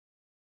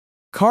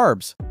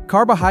Carbs.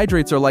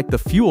 Carbohydrates are like the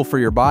fuel for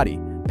your body,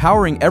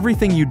 powering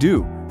everything you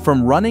do,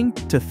 from running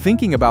to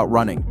thinking about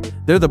running.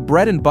 They're the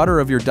bread and butter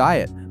of your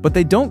diet, but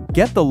they don't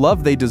get the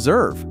love they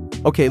deserve.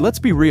 Okay, let's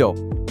be real.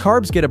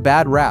 Carbs get a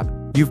bad rap.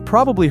 You've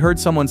probably heard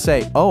someone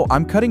say, "Oh,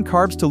 I'm cutting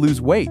carbs to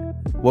lose weight."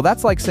 Well,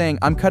 that's like saying,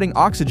 "I'm cutting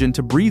oxygen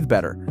to breathe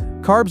better."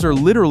 Carbs are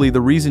literally the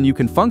reason you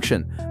can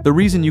function, the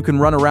reason you can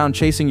run around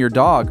chasing your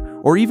dog,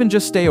 or even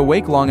just stay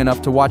awake long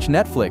enough to watch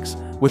Netflix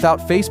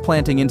without face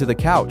planting into the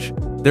couch.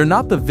 They're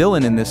not the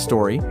villain in this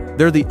story,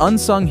 they're the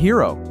unsung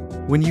hero.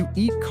 When you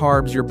eat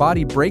carbs, your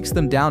body breaks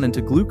them down into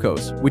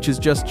glucose, which is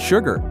just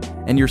sugar,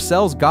 and your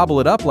cells gobble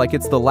it up like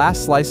it's the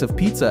last slice of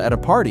pizza at a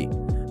party.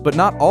 But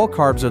not all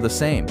carbs are the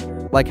same,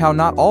 like how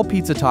not all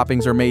pizza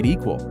toppings are made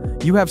equal.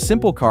 You have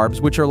simple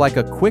carbs, which are like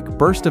a quick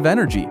burst of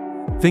energy.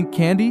 Think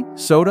candy,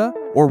 soda,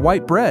 or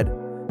white bread.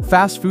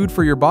 Fast food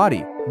for your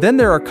body. Then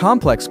there are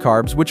complex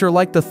carbs, which are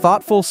like the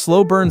thoughtful,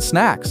 slow-burn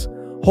snacks.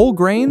 Whole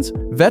grains,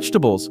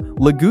 vegetables,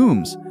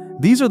 legumes.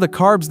 These are the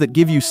carbs that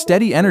give you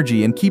steady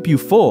energy and keep you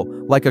full,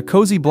 like a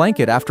cozy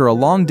blanket after a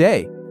long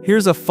day.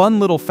 Here's a fun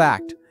little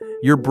fact.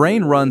 Your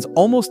brain runs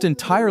almost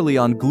entirely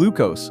on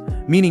glucose,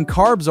 meaning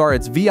carbs are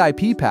its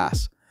VIP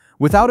pass.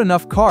 Without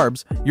enough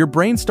carbs, your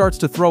brain starts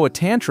to throw a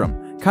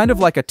tantrum, kind of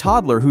like a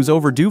toddler who's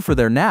overdue for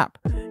their nap.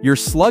 You're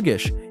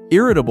sluggish,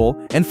 irritable,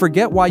 and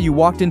forget why you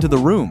walked into the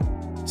room.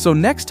 So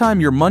next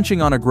time you're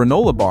munching on a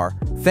granola bar,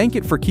 thank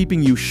it for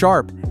keeping you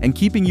sharp and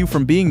keeping you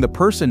from being the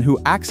person who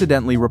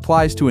accidentally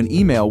replies to an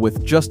email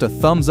with just a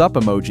thumbs up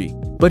emoji.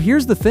 But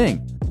here's the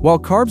thing, while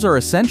carbs are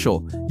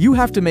essential, you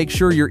have to make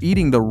sure you're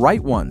eating the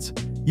right ones.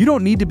 You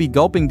don't need to be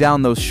gulping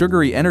down those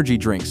sugary energy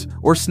drinks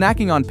or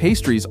snacking on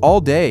pastries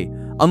all day,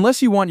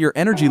 unless you want your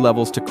energy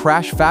levels to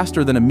crash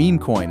faster than a meme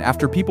coin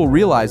after people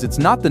realize it's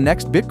not the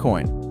next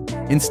Bitcoin.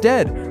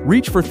 Instead,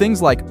 reach for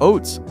things like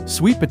oats,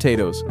 sweet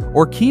potatoes,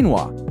 or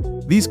quinoa.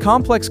 These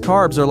complex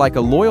carbs are like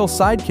a loyal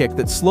sidekick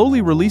that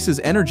slowly releases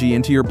energy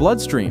into your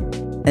bloodstream.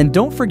 And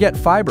don't forget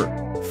fiber.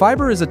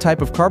 Fiber is a type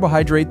of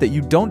carbohydrate that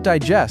you don't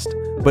digest,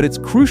 but it's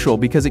crucial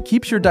because it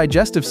keeps your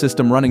digestive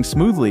system running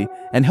smoothly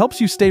and helps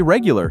you stay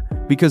regular,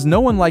 because no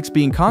one likes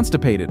being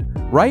constipated,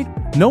 right?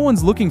 No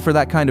one's looking for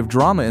that kind of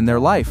drama in their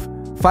life.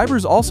 Fiber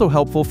is also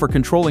helpful for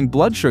controlling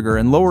blood sugar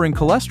and lowering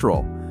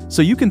cholesterol,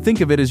 so you can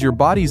think of it as your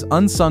body's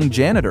unsung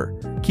janitor,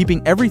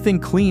 keeping everything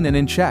clean and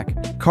in check.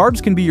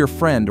 Carbs can be your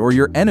friend or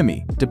your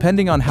enemy,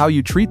 depending on how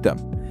you treat them.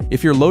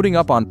 If you're loading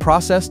up on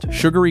processed,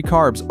 sugary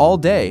carbs all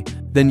day,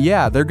 then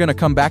yeah, they're gonna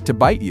come back to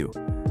bite you.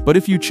 But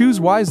if you choose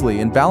wisely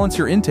and balance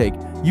your intake,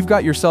 you've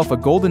got yourself a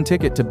golden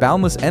ticket to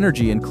boundless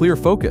energy and clear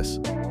focus.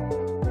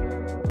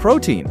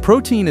 Protein.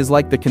 Protein is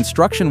like the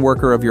construction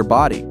worker of your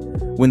body.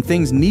 When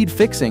things need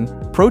fixing,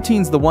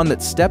 protein's the one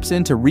that steps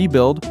in to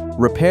rebuild,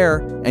 repair,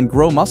 and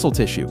grow muscle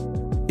tissue.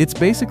 It's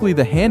basically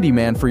the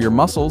handyman for your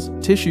muscles,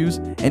 tissues,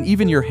 and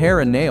even your hair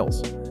and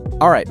nails.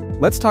 Alright,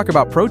 let's talk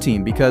about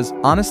protein because,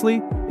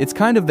 honestly, it's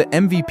kind of the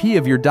MVP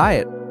of your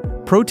diet.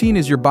 Protein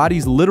is your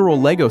body's literal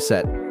Lego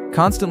set,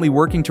 constantly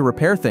working to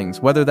repair things,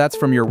 whether that's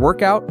from your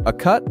workout, a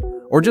cut,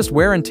 or just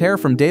wear and tear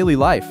from daily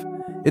life.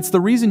 It's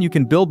the reason you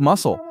can build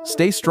muscle,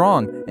 stay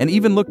strong, and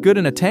even look good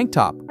in a tank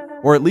top.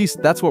 Or at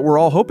least that's what we're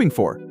all hoping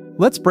for.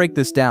 Let's break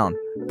this down.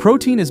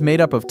 Protein is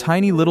made up of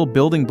tiny little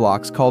building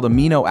blocks called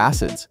amino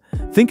acids.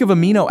 Think of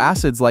amino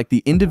acids like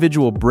the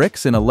individual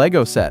bricks in a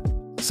Lego set.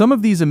 Some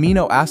of these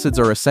amino acids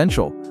are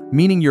essential,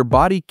 meaning your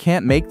body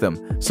can't make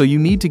them, so you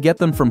need to get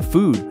them from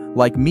food,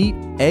 like meat,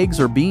 eggs,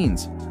 or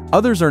beans.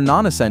 Others are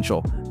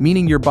non-essential,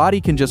 meaning your body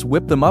can just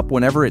whip them up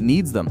whenever it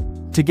needs them.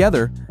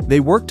 Together, they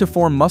work to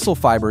form muscle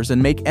fibers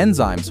and make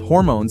enzymes,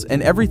 hormones,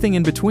 and everything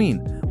in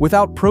between.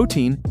 Without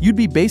protein, you'd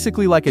be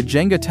basically like a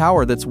Jenga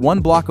tower that's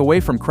one block away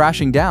from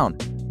crashing down.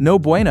 No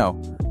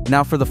bueno.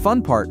 Now for the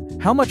fun part,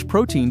 how much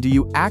protein do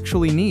you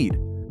actually need?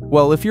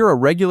 Well, if you're a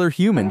regular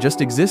human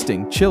just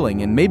existing,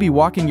 chilling, and maybe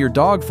walking your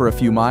dog for a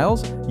few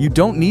miles, you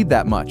don't need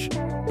that much.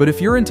 But if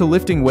you're into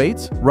lifting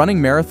weights, running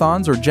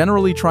marathons, or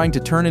generally trying to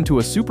turn into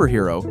a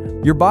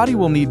superhero, your body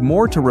will need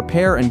more to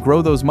repair and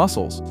grow those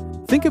muscles.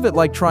 Think of it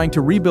like trying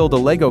to rebuild a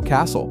Lego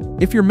castle.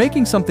 If you're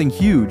making something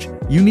huge,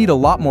 you need a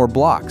lot more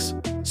blocks.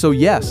 So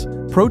yes,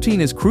 protein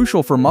is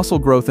crucial for muscle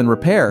growth and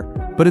repair,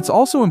 but it's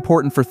also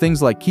important for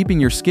things like keeping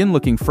your skin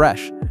looking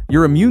fresh,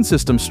 your immune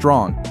system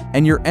strong,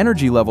 and your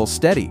energy levels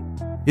steady.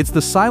 It's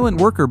the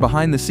silent worker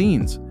behind the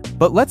scenes.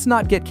 But let's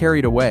not get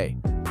carried away.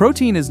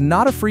 Protein is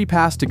not a free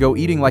pass to go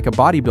eating like a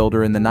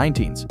bodybuilder in the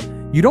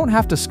 19s. You don't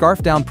have to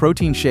scarf down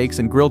protein shakes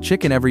and grill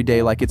chicken every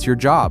day like it's your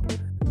job.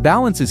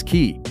 Balance is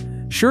key.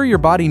 Sure, your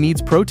body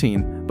needs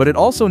protein, but it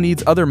also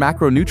needs other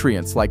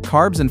macronutrients like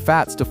carbs and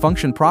fats to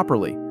function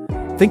properly.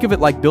 Think of it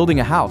like building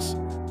a house.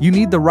 You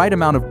need the right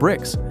amount of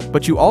bricks,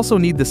 but you also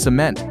need the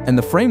cement and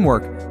the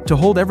framework to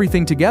hold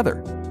everything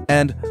together.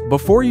 And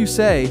before you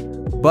say,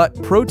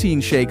 "But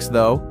protein shakes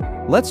though,"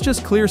 let's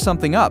just clear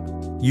something up.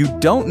 You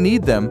don't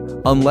need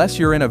them unless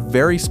you're in a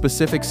very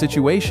specific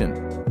situation.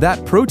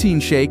 That protein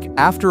shake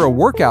after a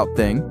workout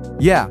thing,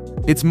 yeah,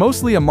 it's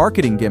mostly a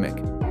marketing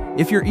gimmick.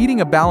 If you're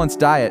eating a balanced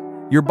diet,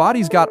 your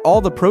body's got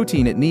all the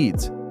protein it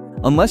needs.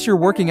 Unless you're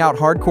working out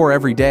hardcore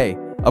every day,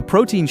 a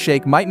protein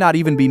shake might not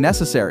even be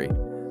necessary.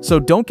 So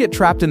don't get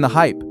trapped in the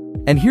hype.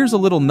 And here's a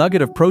little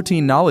nugget of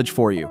protein knowledge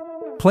for you.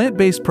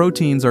 Plant-based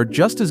proteins are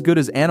just as good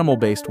as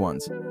animal-based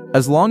ones,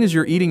 as long as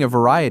you're eating a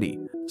variety.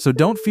 So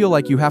don't feel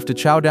like you have to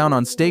chow down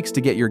on steaks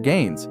to get your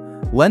gains.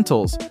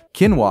 Lentils,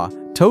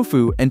 quinoa,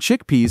 tofu, and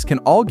chickpeas can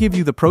all give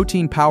you the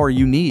protein power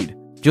you need.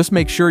 Just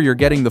make sure you're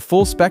getting the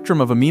full spectrum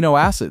of amino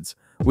acids,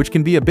 which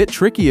can be a bit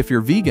tricky if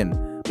you're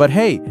vegan. But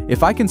hey,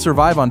 if I can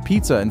survive on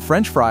pizza and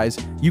French fries,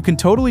 you can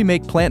totally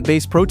make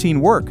plant-based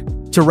protein work.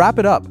 To wrap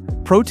it up,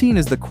 protein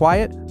is the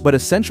quiet but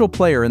essential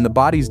player in the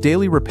body's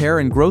daily repair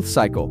and growth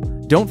cycle.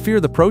 Don't fear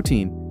the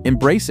protein,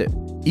 embrace it.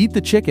 Eat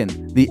the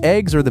chicken, the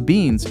eggs, or the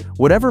beans,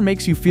 whatever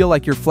makes you feel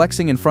like you're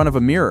flexing in front of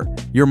a mirror.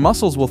 Your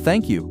muscles will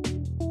thank you.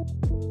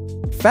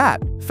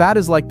 Fat. Fat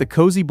is like the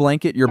cozy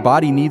blanket your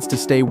body needs to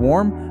stay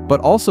warm, but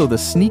also the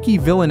sneaky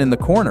villain in the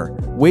corner,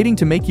 waiting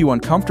to make you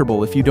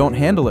uncomfortable if you don't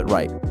handle it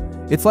right.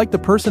 It's like the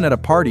person at a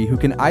party who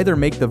can either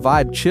make the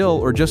vibe chill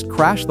or just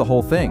crash the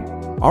whole thing.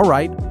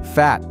 Alright,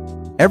 fat.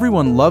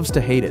 Everyone loves to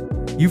hate it.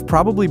 You've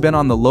probably been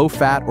on the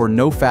low-fat or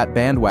no-fat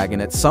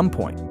bandwagon at some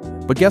point.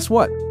 But guess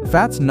what?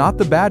 Fat's not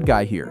the bad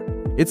guy here.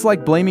 It's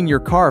like blaming your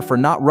car for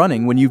not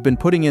running when you've been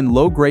putting in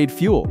low-grade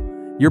fuel.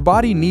 Your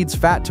body needs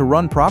fat to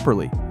run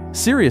properly.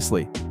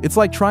 Seriously, it's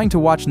like trying to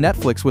watch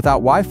Netflix without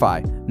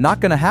Wi-Fi.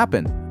 Not gonna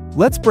happen.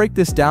 Let's break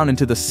this down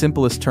into the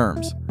simplest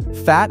terms.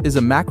 Fat is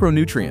a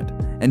macronutrient.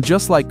 And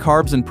just like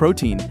carbs and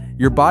protein,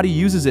 your body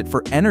uses it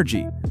for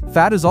energy.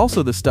 Fat is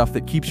also the stuff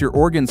that keeps your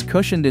organs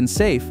cushioned and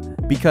safe,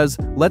 because,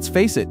 let's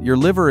face it, your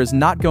liver is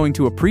not going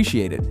to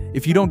appreciate it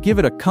if you don't give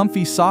it a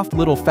comfy, soft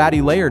little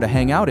fatty layer to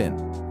hang out in.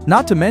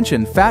 Not to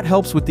mention, fat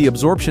helps with the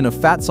absorption of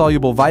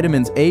fat-soluble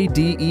vitamins A,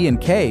 D, E, and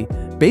K,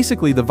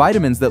 basically the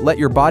vitamins that let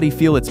your body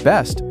feel its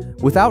best.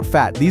 Without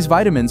fat, these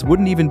vitamins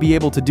wouldn't even be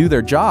able to do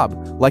their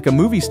job, like a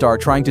movie star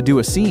trying to do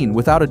a scene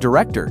without a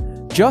director.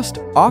 Just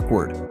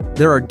awkward.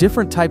 There are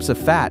different types of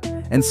fat,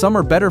 and some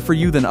are better for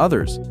you than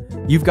others.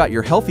 You've got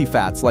your healthy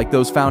fats like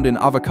those found in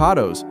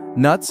avocados,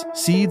 nuts,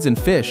 seeds, and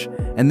fish,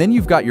 and then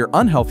you've got your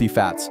unhealthy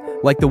fats,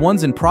 like the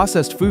ones in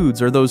processed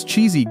foods or those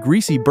cheesy,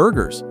 greasy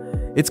burgers.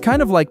 It's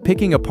kind of like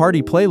picking a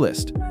party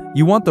playlist.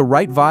 You want the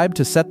right vibe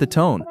to set the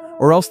tone,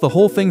 or else the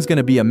whole thing's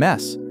gonna be a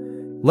mess.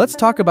 Let's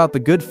talk about the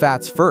good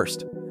fats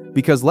first,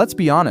 because let's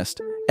be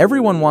honest,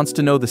 everyone wants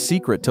to know the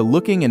secret to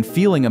looking and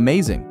feeling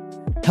amazing.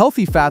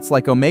 Healthy fats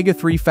like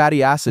omega-3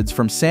 fatty acids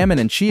from salmon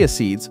and chia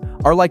seeds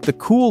are like the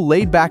cool,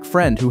 laid-back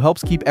friend who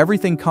helps keep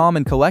everything calm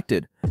and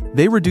collected.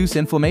 They reduce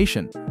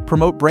inflammation,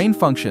 promote brain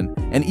function,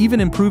 and even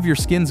improve your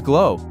skin's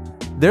glow.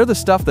 They're the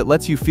stuff that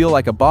lets you feel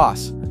like a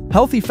boss.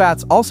 Healthy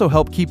fats also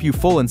help keep you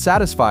full and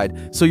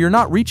satisfied, so you're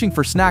not reaching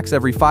for snacks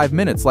every 5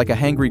 minutes like a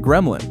hangry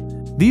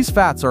gremlin. These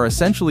fats are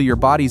essentially your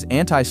body's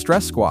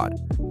anti-stress squad.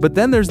 But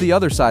then there's the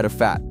other side of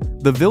fat,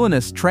 the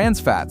villainous trans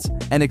fats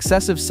and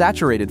excessive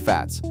saturated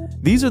fats.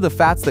 These are the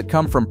fats that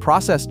come from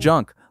processed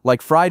junk,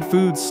 like fried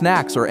foods,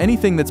 snacks, or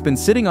anything that's been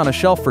sitting on a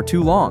shelf for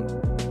too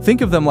long. Think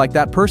of them like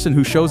that person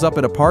who shows up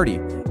at a party,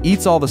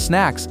 eats all the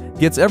snacks,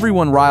 gets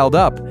everyone riled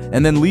up,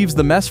 and then leaves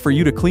the mess for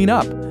you to clean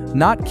up.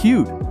 Not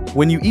cute.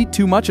 When you eat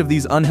too much of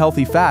these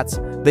unhealthy fats,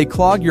 they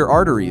clog your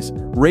arteries,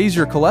 raise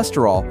your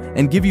cholesterol,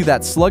 and give you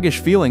that sluggish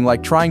feeling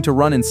like trying to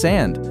run in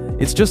sand.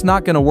 It's just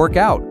not gonna work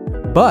out.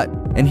 But,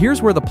 and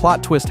here's where the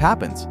plot twist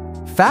happens,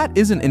 fat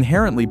isn't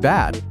inherently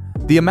bad.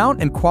 The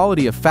amount and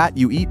quality of fat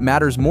you eat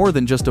matters more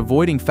than just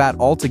avoiding fat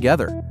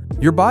altogether.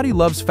 Your body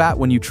loves fat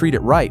when you treat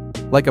it right,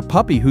 like a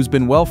puppy who's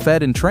been well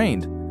fed and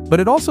trained. But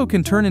it also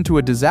can turn into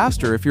a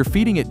disaster if you're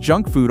feeding it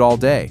junk food all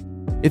day.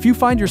 If you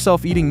find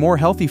yourself eating more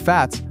healthy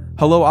fats,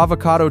 hello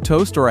avocado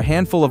toast or a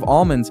handful of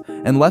almonds,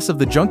 and less of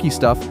the junky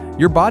stuff,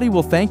 your body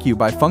will thank you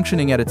by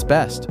functioning at its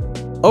best.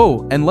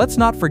 Oh, and let's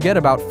not forget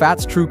about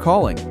fat's true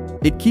calling.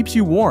 It keeps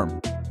you warm.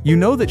 You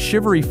know that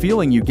shivery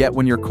feeling you get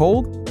when you're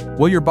cold?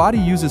 Well, your body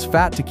uses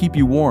fat to keep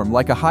you warm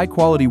like a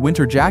high-quality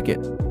winter jacket.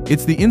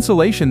 It's the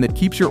insulation that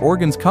keeps your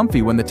organs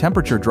comfy when the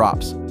temperature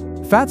drops.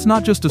 Fat's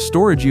not just a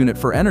storage unit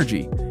for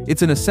energy,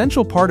 it's an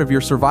essential part of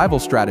your survival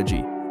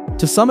strategy.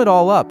 To sum it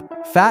all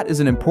up, fat is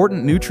an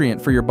important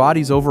nutrient for your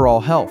body's overall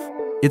health.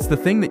 It's the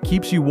thing that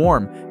keeps you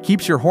warm,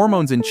 keeps your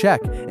hormones in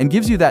check, and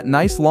gives you that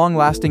nice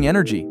long-lasting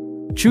energy.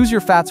 Choose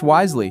your fats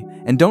wisely,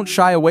 and don't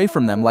shy away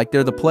from them like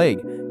they're the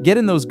plague. Get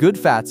in those good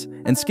fats,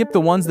 and skip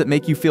the ones that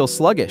make you feel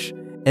sluggish.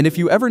 And if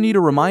you ever need a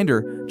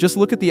reminder, just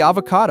look at the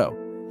avocado.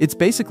 It's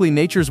basically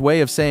nature's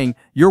way of saying,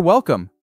 "You're welcome."